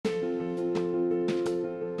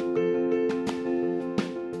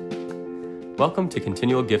Welcome to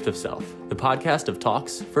Continual Gift of Self, the podcast of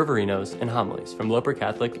talks, fervorinos, and homilies from Loper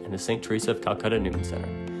Catholic and the St. Teresa of Calcutta Newman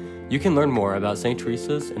Center. You can learn more about St.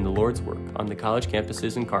 Teresa's and the Lord's work on the college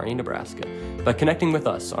campuses in Kearney, Nebraska by connecting with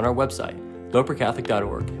us on our website,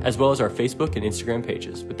 lopercatholic.org, as well as our Facebook and Instagram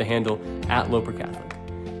pages with the handle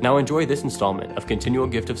 @LoperCatholic. Now enjoy this installment of Continual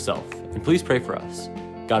Gift of Self, and please pray for us.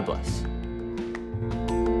 God bless.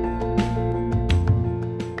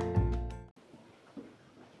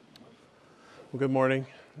 Well, good morning.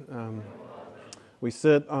 We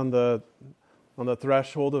sit on the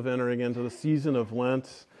threshold of entering into the season of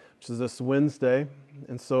Lent, which is this Wednesday,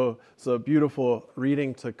 and so it's a beautiful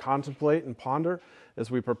reading to contemplate and ponder as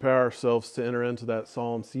we prepare ourselves to enter into that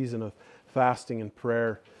solemn season of fasting and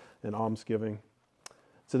prayer and almsgiving.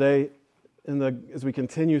 Today, as we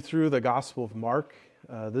continue through the Gospel of Mark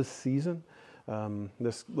this season,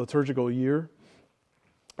 this liturgical year,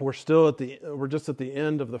 we're just at the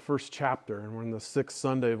end of the first chapter, and we're in the sixth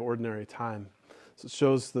Sunday of Ordinary Time. So it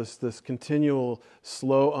shows this continual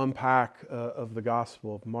slow unpack of the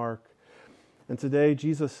Gospel of Mark. And today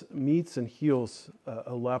Jesus meets and heals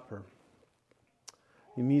a leper.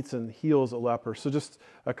 He meets and heals a leper. So just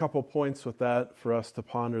a couple points with that for us to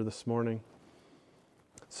ponder this morning.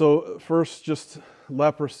 So first, just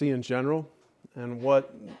leprosy in general and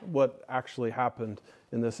what actually happened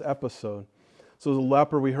in this episode. So the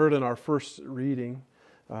leper, we heard in our first reading,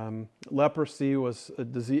 leprosy was a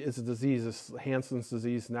disease. It's a disease. It's Hansen's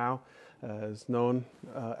disease now, is known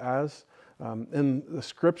as. In the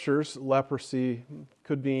scriptures, leprosy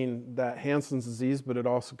could mean that Hansen's disease, but it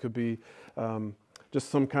also could be just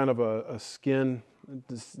some kind of a skin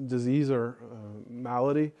disease or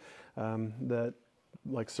malady that,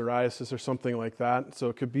 like psoriasis or something like that. So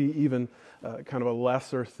it could be even kind of a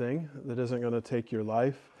lesser thing that isn't going to take your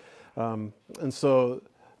life. And so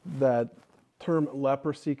that term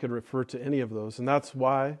leprosy could refer to any of those. And that's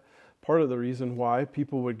why, part of the reason why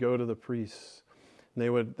people would go to the priests.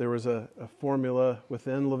 And there was a formula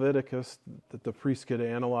within Leviticus that the priest could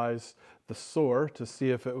analyze the sore to see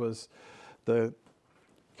if it was the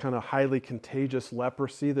kind of highly contagious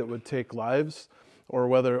leprosy that would take lives, or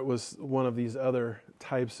whether it was one of these other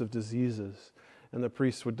types of diseases. And the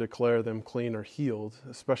priest would declare them clean or healed,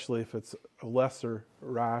 especially if it's a lesser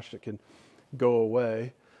rash that can go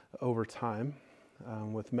away over time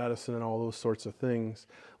with medicine and all those sorts of things.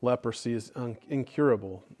 Leprosy is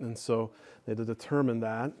incurable. And so they had to determine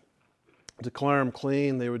that. Declare them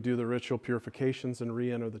clean, they would do the ritual purifications and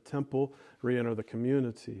re-enter the temple, re-enter the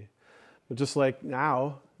community. But just like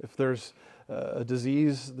now, if there's a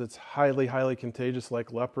disease that's highly, highly contagious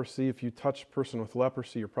like leprosy, if you touch a person with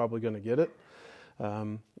leprosy, you're probably going to get it.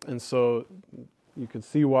 And so you could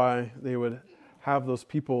see why they would have those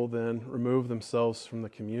people then remove themselves from the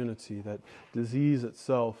community. That disease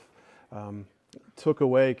itself took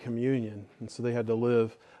away communion, and so they had to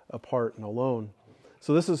live apart and alone.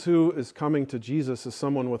 So this is who is coming to Jesus, is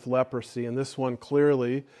someone with leprosy, and this one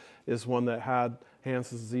clearly is one that had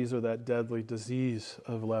Hansen's disease, or that deadly disease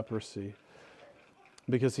of leprosy.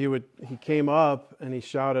 Because he came up and he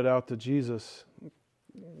shouted out to Jesus,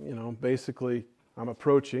 basically, I'm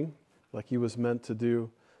approaching, like he was meant to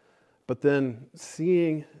do. But then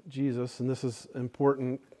seeing Jesus, and this is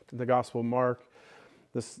important in the Gospel of Mark,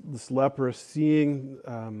 this leper seeing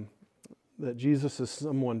that Jesus is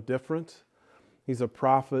someone different. He's a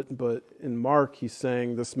prophet, but in Mark he's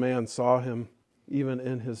saying this man saw him even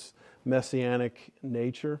in his messianic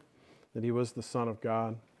nature, that he was the Son of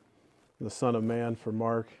God, the Son of Man for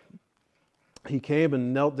Mark. He came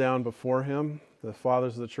and knelt down before him. The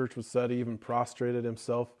fathers of the church would say he even prostrated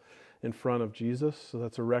himself in front of Jesus. So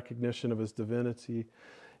that's a recognition of his divinity.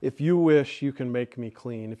 If you wish, you can make me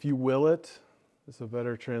clean. If you will it, is a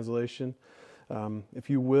better translation. If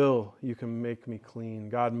you will, you can make me clean.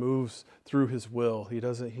 God moves through his will. He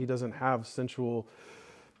doesn't have sensual,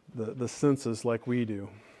 the senses like we do.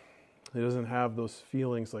 He doesn't have those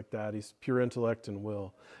feelings like that. He's pure intellect and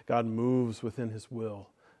will. God moves within his will.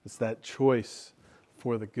 It's that choice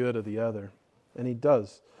for the good of the other. And he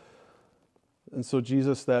does. And so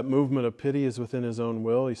Jesus, that movement of pity is within his own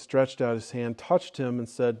will. He stretched out his hand, touched him, and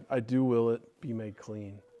said, I do will it be made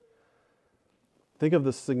clean. Think of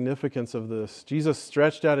the significance of this. Jesus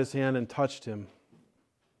stretched out his hand and touched him.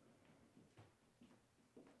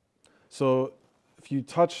 So if you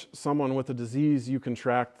touch someone with a disease, you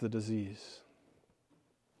contract the disease.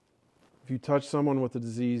 If you touch someone with a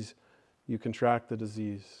disease, you contract the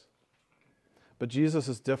disease. But Jesus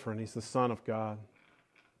is different. He's the Son of God.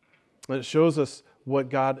 And it shows us what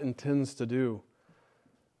God intends to do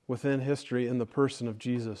within history in the person of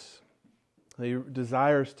Jesus. He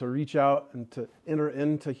desires to reach out and to enter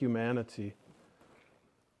into humanity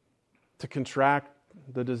to contract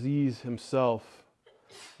the disease himself,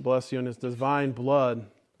 bless you, in his divine blood,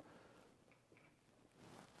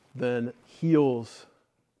 then heals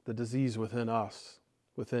the disease within us,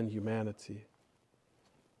 within humanity.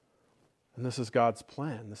 And this is God's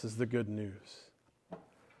plan. This is the good news.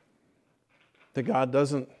 That God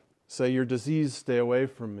doesn't say, your disease, stay away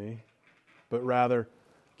from me, but rather,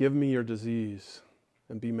 give me your disease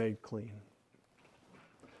and be made clean.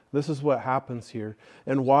 This is what happens here,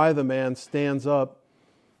 and why the man stands up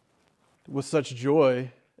with such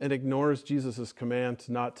joy and ignores Jesus' command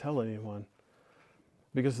to not tell anyone.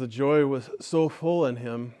 Because the joy was so full in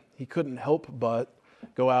him, he couldn't help but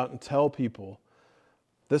go out and tell people,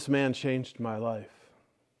 this man changed my life.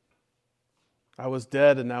 I was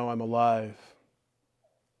dead and now I'm alive.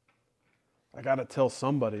 I got to tell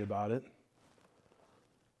somebody about it.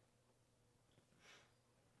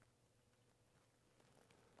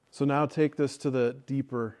 So now take this to the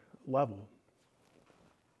deeper level.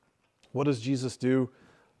 What does Jesus do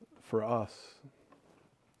for us?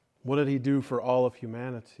 What did he do for all of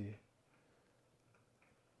humanity?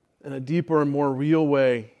 In a deeper and more real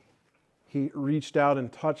way, he reached out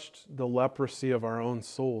and touched the leprosy of our own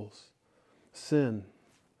souls. Sin,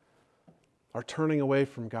 our turning away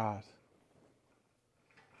from God.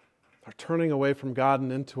 Our turning away from God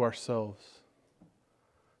and into ourselves.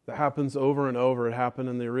 That happens over and over. It happened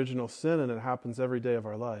in the original sin, and it happens every day of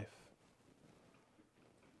our life.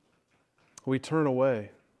 We turn away,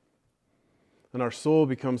 and our soul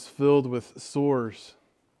becomes filled with sores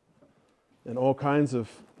and all kinds of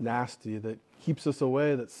nasty that keeps us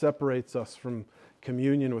away, that separates us from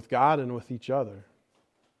communion with God and with each other.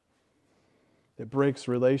 It breaks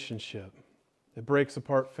relationship. It breaks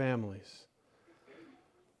apart families.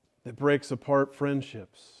 It breaks apart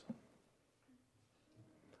friendships.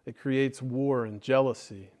 It creates war and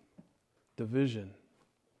jealousy, division.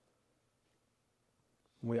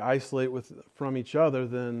 When we isolate from each other,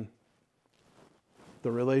 then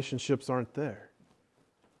the relationships aren't there.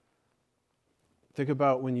 Think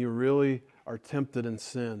about when you really are tempted in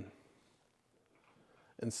sin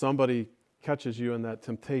and somebody catches you in that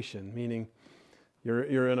temptation, meaning you're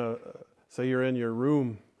in your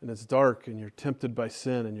room and it's dark and you're tempted by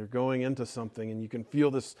sin and you're going into something and you can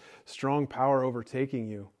feel this strong power overtaking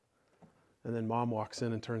you, and then mom walks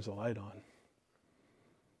in and turns the light on.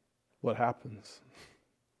 What happens?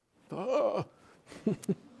 Oh.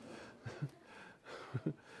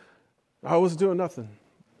 I was doing nothing.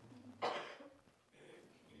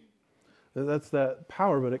 That's that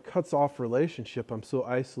power, but it cuts off relationship. I'm so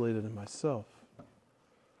isolated in myself.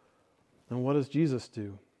 And what does Jesus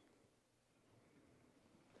do?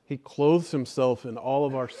 He clothes himself in all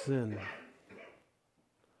of our sin.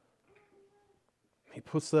 He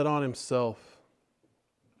puts that on himself,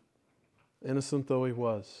 innocent though he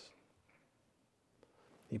was.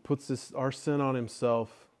 He puts our sin on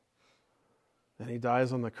himself, and he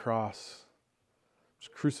dies on the cross,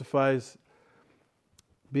 which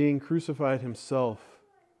being crucified himself.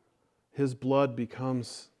 His blood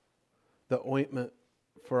becomes the ointment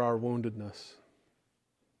for our woundedness,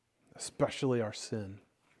 especially our sin.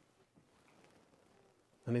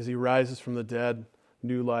 And as he rises from the dead,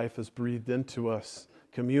 new life is breathed into us.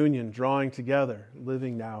 Communion, drawing together,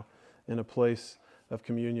 living now in a place of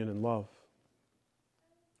communion and love.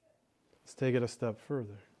 Let's take it a step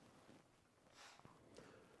further.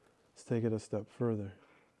 Let's take it a step further.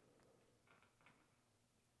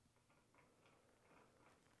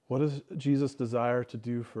 What does Jesus desire to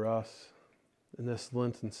do for us in this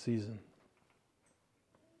Lenten season?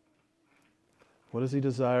 What does he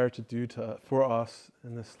desire to do for us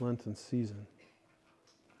in this Lenten season?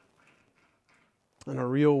 In a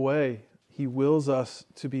real way, he wills us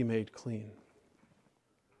to be made clean.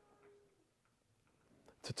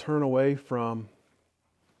 To turn away from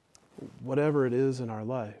whatever it is in our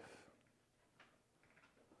life.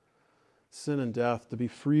 Sin and death, to be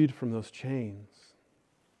freed from those chains.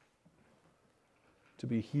 To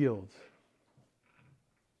be healed.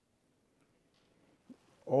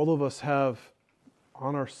 All of us have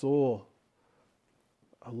on our soul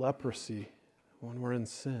a leprosy when we're in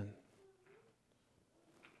sin.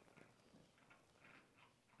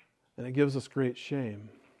 And it gives us great shame.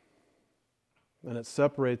 And it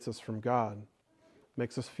separates us from God,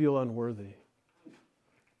 makes us feel unworthy.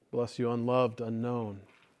 Bless you, unloved, unknown.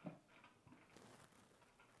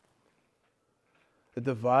 It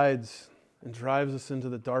divides and drives us into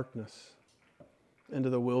the darkness, into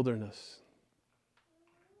the wilderness.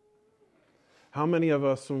 How many of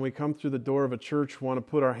us, when we come through the door of a church, want to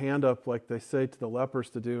put our hand up like they say to the lepers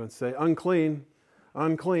to do and say, unclean,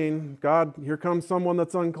 unclean. God, here comes someone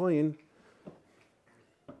that's unclean.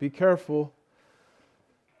 Be careful.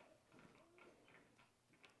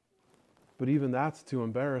 But even that's too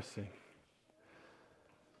embarrassing.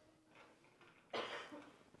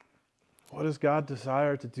 What does God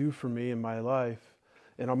desire to do for me in my life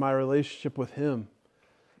and on my relationship with Him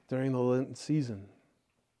during the Lenten season?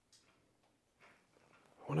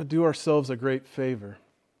 I want to do ourselves a great favor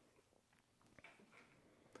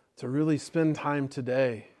to really spend time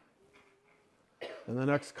today and the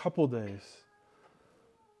next couple days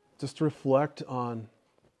just to reflect on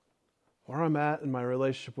where I'm at in my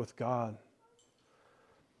relationship with God.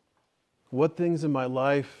 What things in my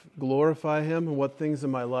life glorify Him and what things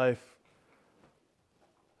in my life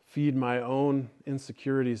feed my own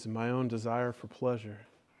insecurities and my own desire for pleasure.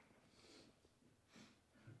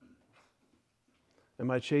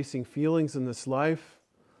 Am I chasing feelings in this life,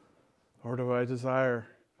 or do I desire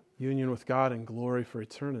union with God and glory for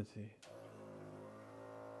eternity?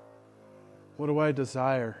 What do I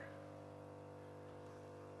desire?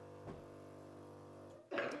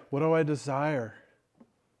 What do I desire?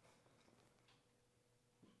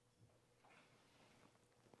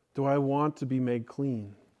 Do I want to be made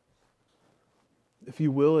clean? If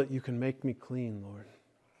you will it, you can make me clean, Lord.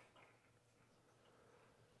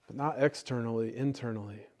 But not externally,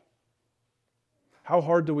 internally. How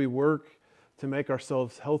hard do we work to make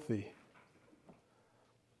ourselves healthy?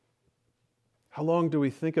 How long do we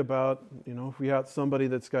think about, if we got somebody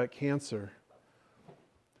that's got cancer,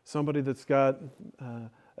 somebody that's got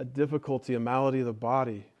a difficulty, a malady of the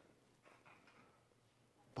body,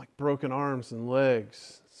 like broken arms and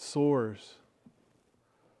legs, sores.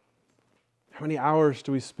 How many hours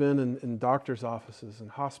do we spend in doctors' offices and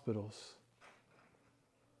hospitals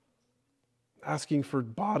asking for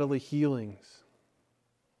bodily healings?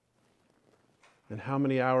 And how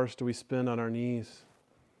many hours do we spend on our knees?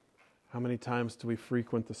 How many times do we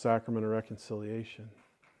frequent the sacrament of reconciliation?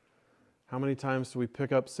 How many times do we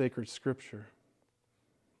pick up sacred scripture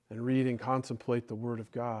and read and contemplate the Word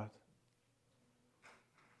of God?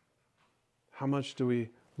 How much do we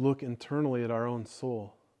look internally at our own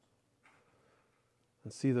soul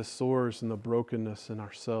and see the sores and the brokenness in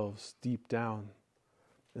ourselves deep down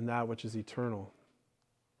in that which is eternal?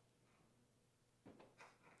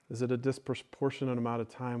 Is it a disproportionate amount of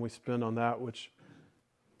time we spend on that which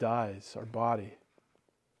dies, our body,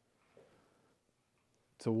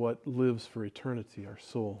 to what lives for eternity, our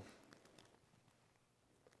soul?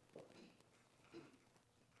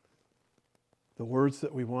 The words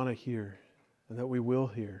that we want to hear and that we will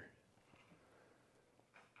hear,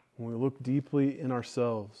 when we look deeply in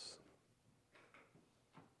ourselves,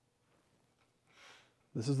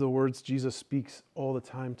 this is the words Jesus speaks all the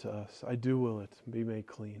time to us. I do will it, be made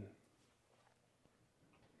clean.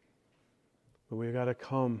 But we've got to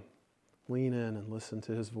come, lean in and listen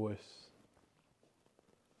to His voice.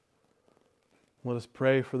 Let us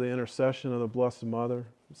pray for the intercession of the Blessed Mother,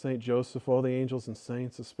 St. Joseph, all the angels and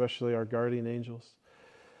saints, especially our guardian angels,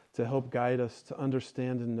 to help guide us to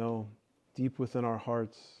understand and know deep within our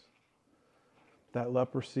hearts that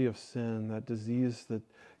leprosy of sin, that disease that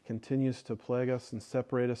continues to plague us and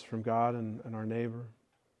separate us from God and our neighbor.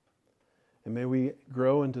 And may we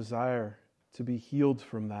grow in desire to be healed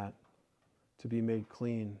from that, to be made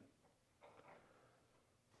clean.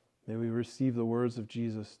 May we receive the words of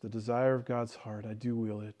Jesus, the desire of God's heart, I do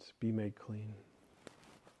will it, be made clean.